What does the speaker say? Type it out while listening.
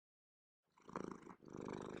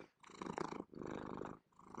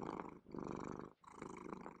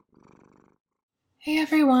Hey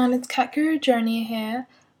everyone, it's Cat Guru Journey here,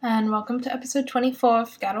 and welcome to episode 24 of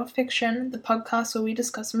Scat or Fiction, the podcast where we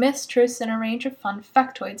discuss myths, truths, and a range of fun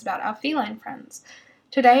factoids about our feline friends.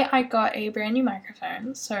 Today I got a brand new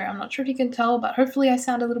microphone, so I'm not sure if you can tell, but hopefully I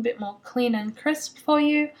sound a little bit more clean and crisp for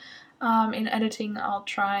you. In editing, I'll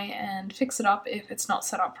try and fix it up if it's not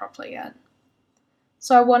set up properly yet.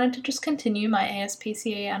 So I wanted to just continue my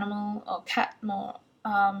ASPCA animal, or cat more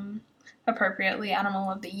appropriately,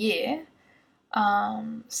 Animal of the Year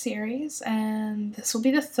series, and this will be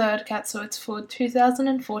the third cat, so it's for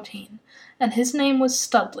 2014, and his name was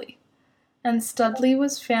Studley. And Studley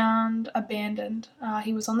was found abandoned.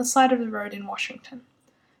 He was on the side of the road in Washington.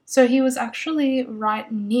 So he was actually right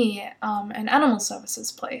near an animal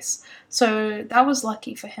services place. So that was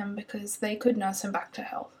lucky for him because they could nurse him back to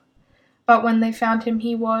health. But when they found him,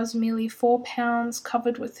 he was merely 4 pounds,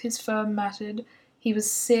 covered with his fur matted. He was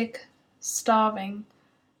sick, starving,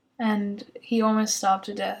 and he almost starved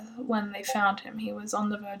to death when they found him. He was on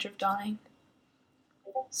the verge of dying.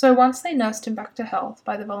 So once they nursed him back to health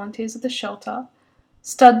by the volunteers of the shelter,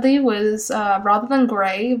 Studley was, rather than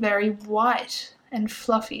grey, very white and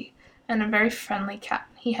fluffy, and a very friendly cat.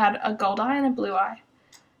 He had a gold eye and a blue eye,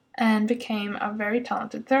 and became a very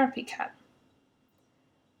talented therapy cat.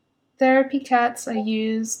 Therapy cats are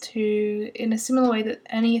used to, in a similar way that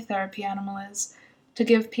any therapy animal is, to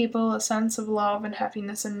give people a sense of love and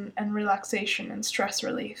happiness and relaxation and stress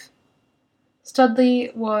relief.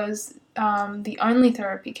 Studley was the only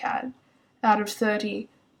therapy cat out of 30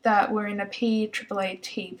 that were in a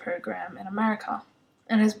PAAT program in America,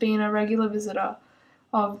 and has been a regular visitor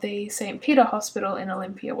of the St. Peter Hospital in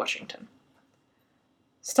Olympia, Washington.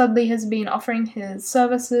 Studley has been offering his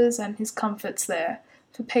services and his comforts there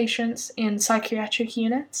for patients in psychiatric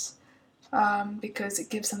units, because it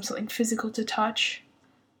gives them something physical to touch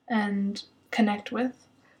and connect with,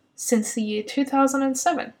 since the year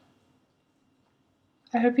 2007.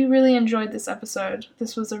 I hope you really enjoyed this episode.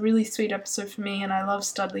 This was a really sweet episode for me, and I love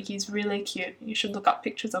Studley. He's really cute. You should look up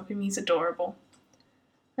pictures of him. He's adorable.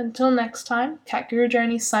 Until next time, Cat Guru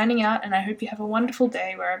Journey signing out, and I hope you have a wonderful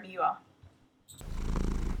day wherever you are.